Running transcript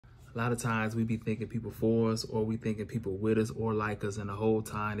A lot of times we be thinking people for us, or we thinking people with us or like us, and the whole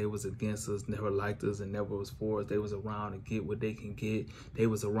time they was against us, never liked us, and never was for us. They was around to get what they can get. They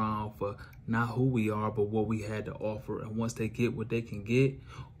was around for not who we are, but what we had to offer. And once they get what they can get,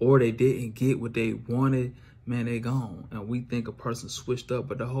 or they didn't get what they wanted, man, they gone. And we think a person switched up,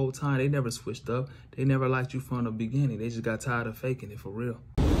 but the whole time they never switched up. They never liked you from the beginning. They just got tired of faking it, for real.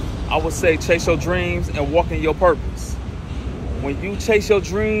 I would say chase your dreams and walk in your purpose. When you chase your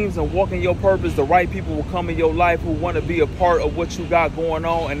dreams and walk in your purpose, the right people will come in your life who want to be a part of what you got going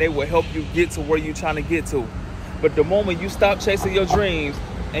on, and they will help you get to where you're trying to get to. But the moment you stop chasing your dreams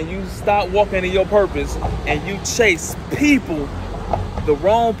and you stop walking in your purpose and you chase people, the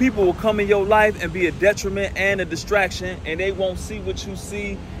wrong people will come in your life and be a detriment and a distraction, and they won't see what you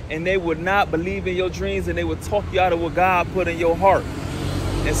see, and they would not believe in your dreams, and they would talk you out of what God put in your heart.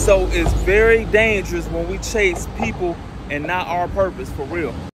 And so it's very dangerous when we chase people and not our purpose, for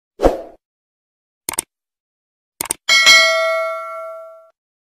real.